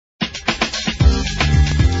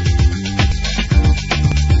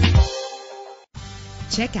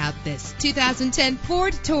Check out this 2010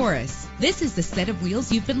 Ford Taurus. This is the set of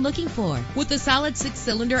wheels you've been looking for, with a solid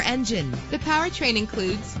 6-cylinder engine. The powertrain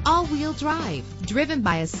includes all-wheel drive, driven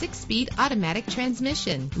by a 6-speed automatic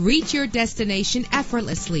transmission. Reach your destination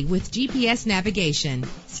effortlessly with GPS navigation.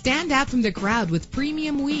 Stand out from the crowd with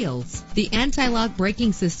premium wheels. The anti-lock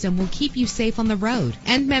braking system will keep you safe on the road,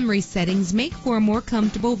 and memory settings make for a more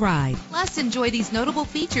comfortable ride. Plus, enjoy these notable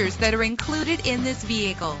features that are included in this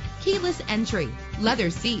vehicle: keyless entry,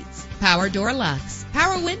 leather seats, power door locks,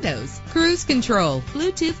 power windows, cruise control,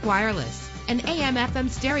 Bluetooth wireless, an AM/FM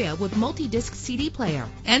stereo with multi-disc CD player.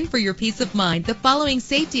 And for your peace of mind, the following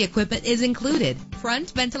safety equipment is included: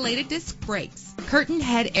 front ventilated disc brakes, curtain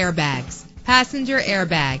head airbags, passenger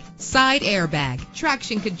airbag, side airbag,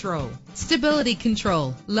 traction control, stability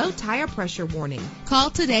control, low tire pressure warning. Call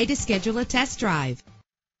today to schedule a test drive.